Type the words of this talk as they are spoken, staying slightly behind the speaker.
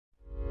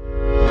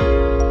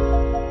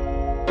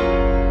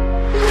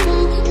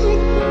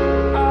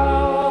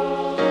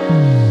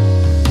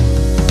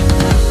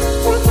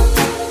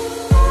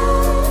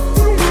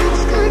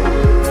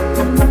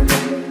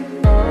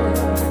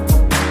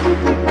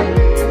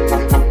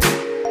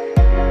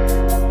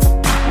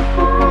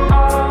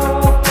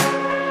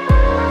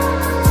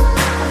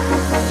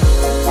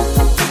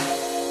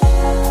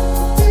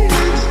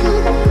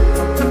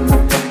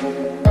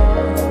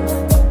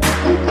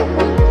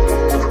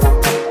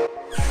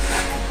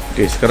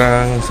Okay,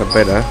 sekarang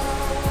sampai dah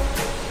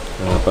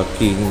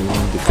parking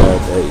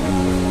dekat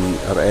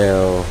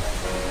IRL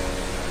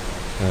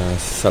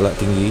Salak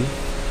Tinggi.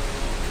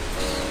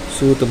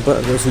 So tempat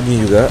agak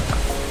sunyi juga,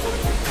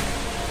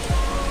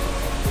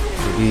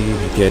 jadi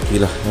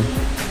hati-hatilah,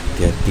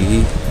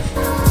 hati-hati.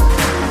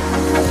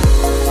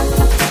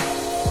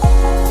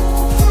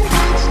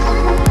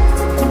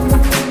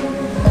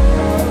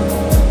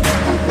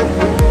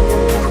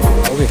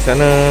 Okey,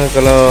 sana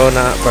kalau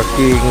nak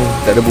parking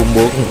tak ada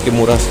bumbung, mungkin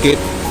murah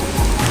sikit.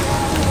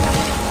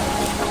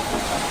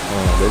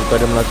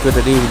 Daripada Melaka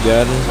tadi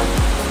hujan,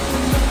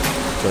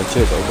 cuaca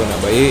tak apa nak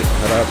baik.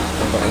 Harap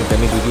tempat yang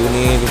kami duduk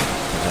ni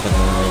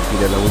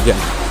tidak dalam hujan.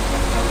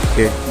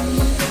 Okey.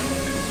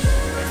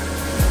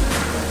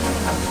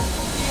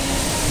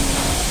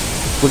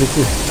 Boleh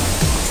tu.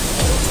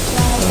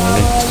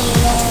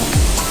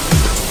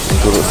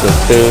 Turut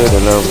serta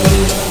dalam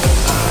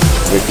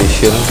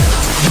vacation.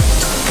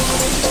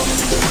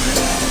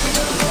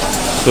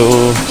 So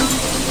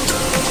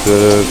ke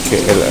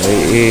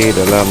KLIA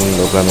dalam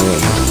 20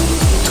 minit.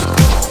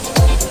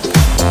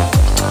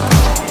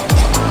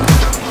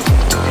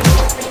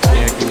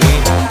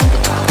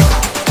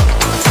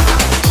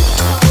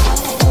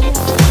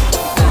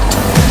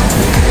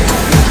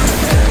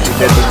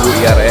 Kita tunggu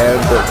IRL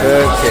untuk ke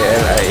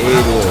KLIA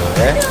 2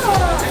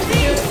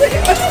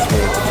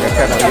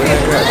 Kakak nak guna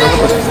ke tak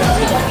tahu.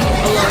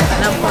 Allah tak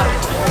nampak.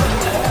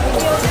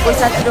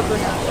 126.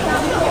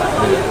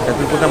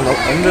 126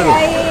 under tu.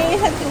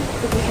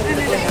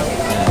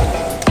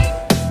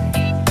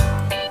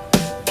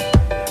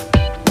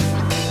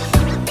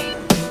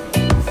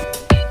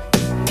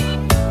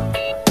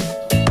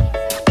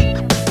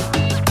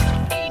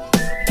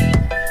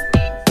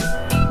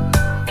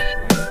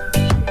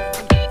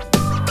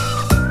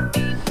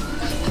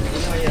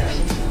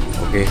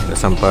 Okey, dah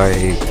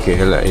sampai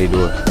KLIA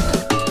 2.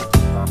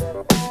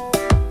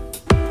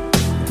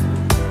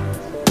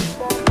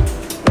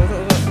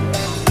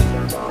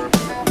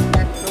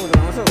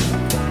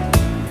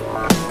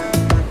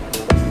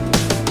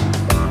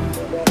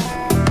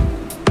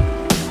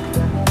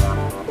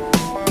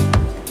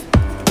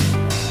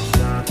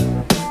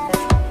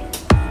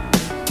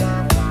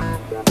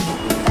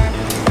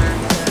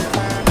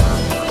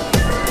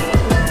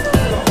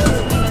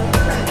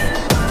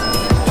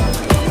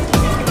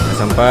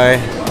 Sampai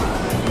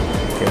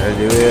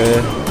KLIA.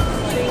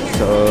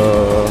 So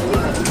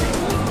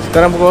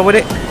sekarang pukul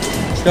berapa, Dek?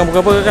 Sekarang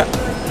pukul apa, Kakak?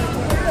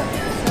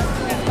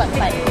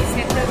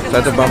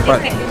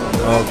 1.44.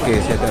 Okey,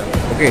 saya tahu.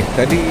 Okey,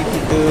 tadi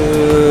kita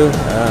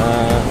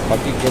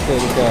parking kereta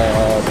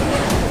dekat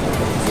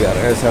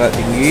IRL Salak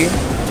Tinggi.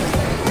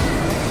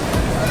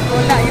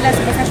 Tolak je lah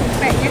sebab satu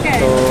pack je kan.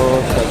 So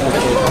satu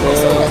kereta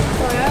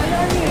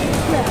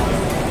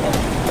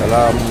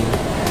dalam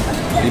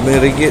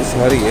RM5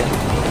 sehari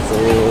So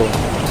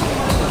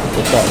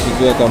letak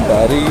 3 atau 4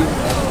 hari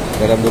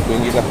dalam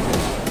RM20 lah.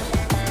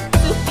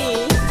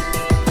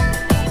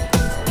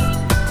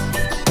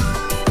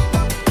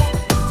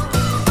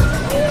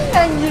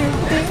 Anjir,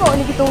 tengok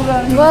ni kita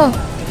orang. Wow,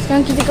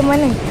 sekarang kita ke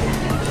mana?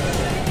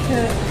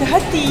 Ke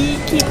hati.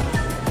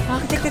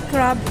 Kita ke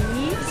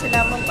Krabi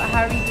selama 4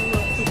 hari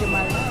 3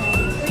 malam.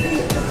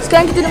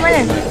 Sekarang kita di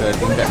mana? Ke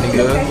tingkat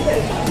 3.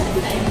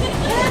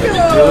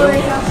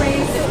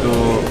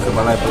 Untuk ke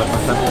balai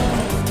pelepasan.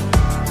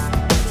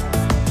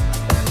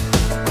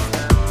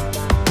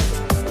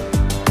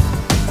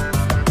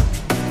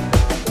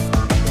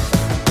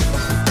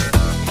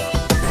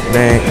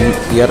 Naik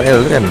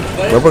IRL kan?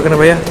 Berapa kena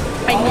bayar?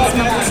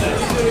 RM90.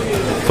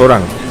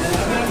 Seorang?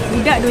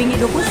 Budak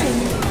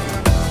RM2.20.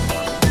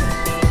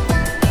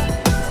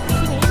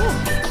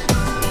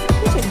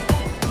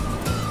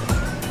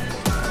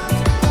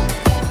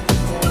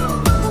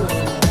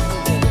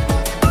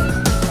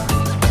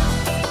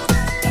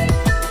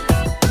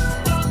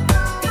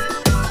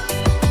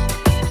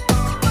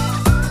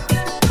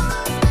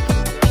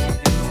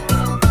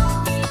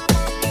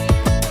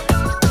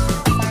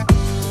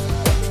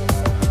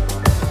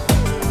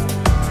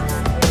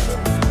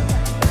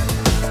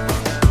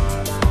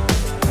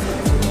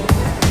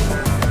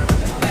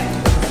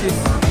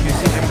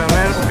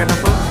 Makan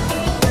apa?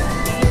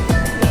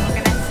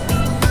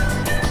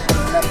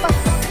 Lepas.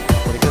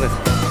 Boleh kena?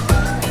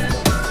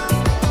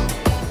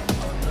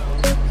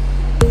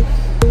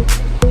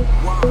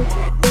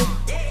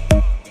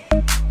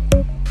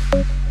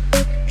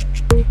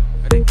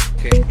 Adik,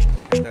 okey.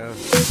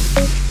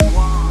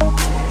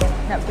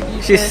 Nak pergi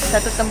ke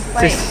satu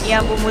tempat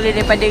yang bermula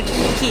daripada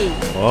K.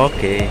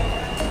 Okey.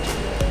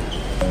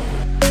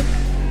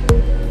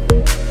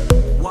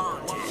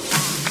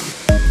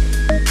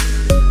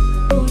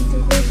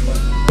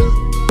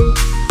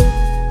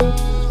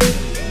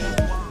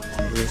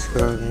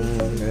 Sekarang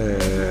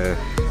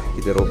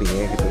kita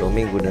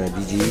roaming guna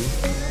DG.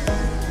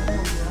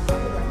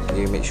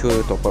 Jadi make sure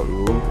top up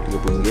dulu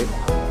RM30.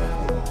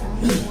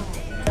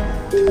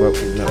 Sebab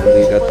nak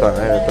beli data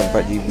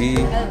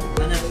 4GB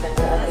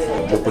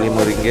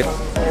RM25.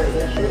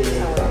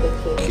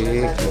 Okey.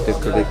 Okay, kita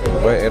klik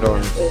right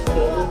around. Okay,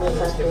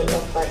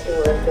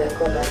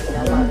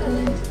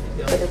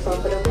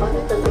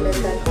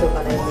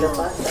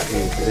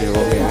 kita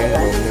roaming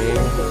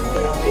roaming.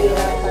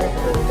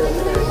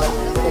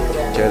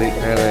 Cari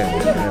island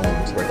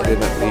sebab kita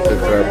nak pergi ke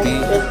Krabi.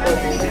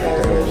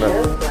 Tengoklah.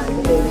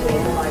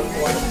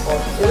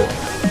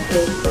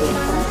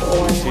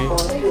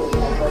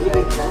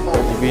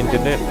 TV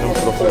internet no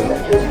problem.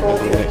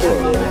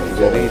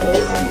 Jadi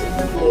okay.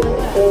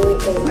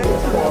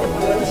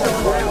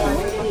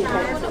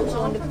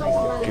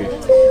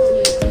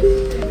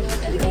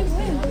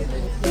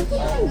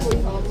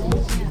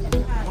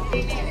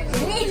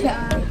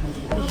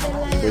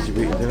 WGB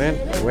internet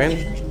when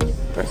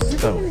press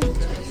down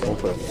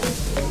open.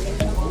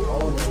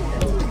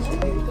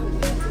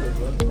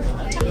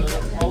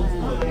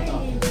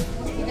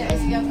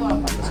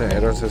 So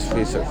error says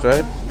please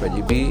subscribe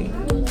 4GB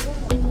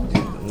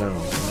now.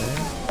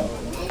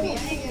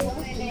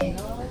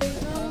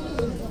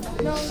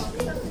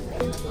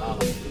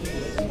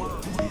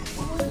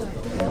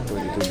 Apa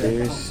itu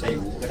guys?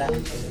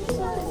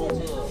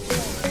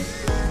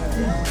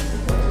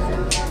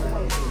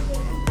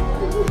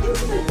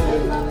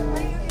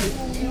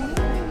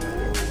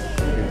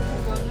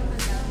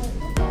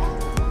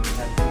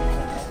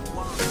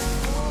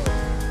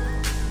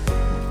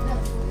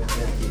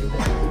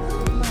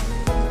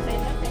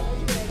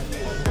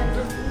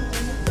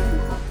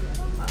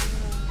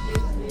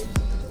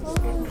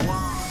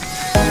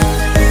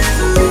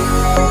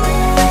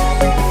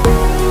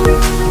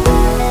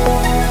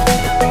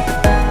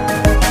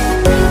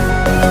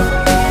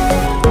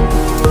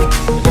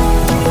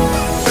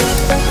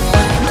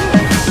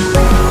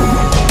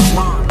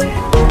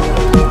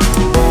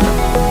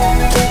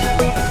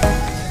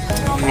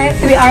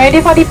 We are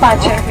ready for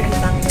departure.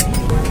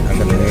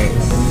 Akan naik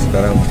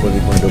sekarang pukul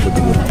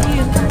 5.23.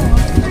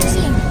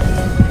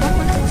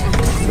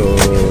 So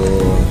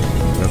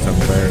dah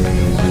sampai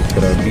di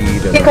Krabi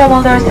dan Tiga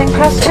holders and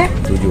cross check.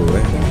 7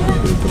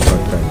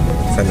 tempatan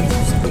sana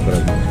ke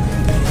Krabi.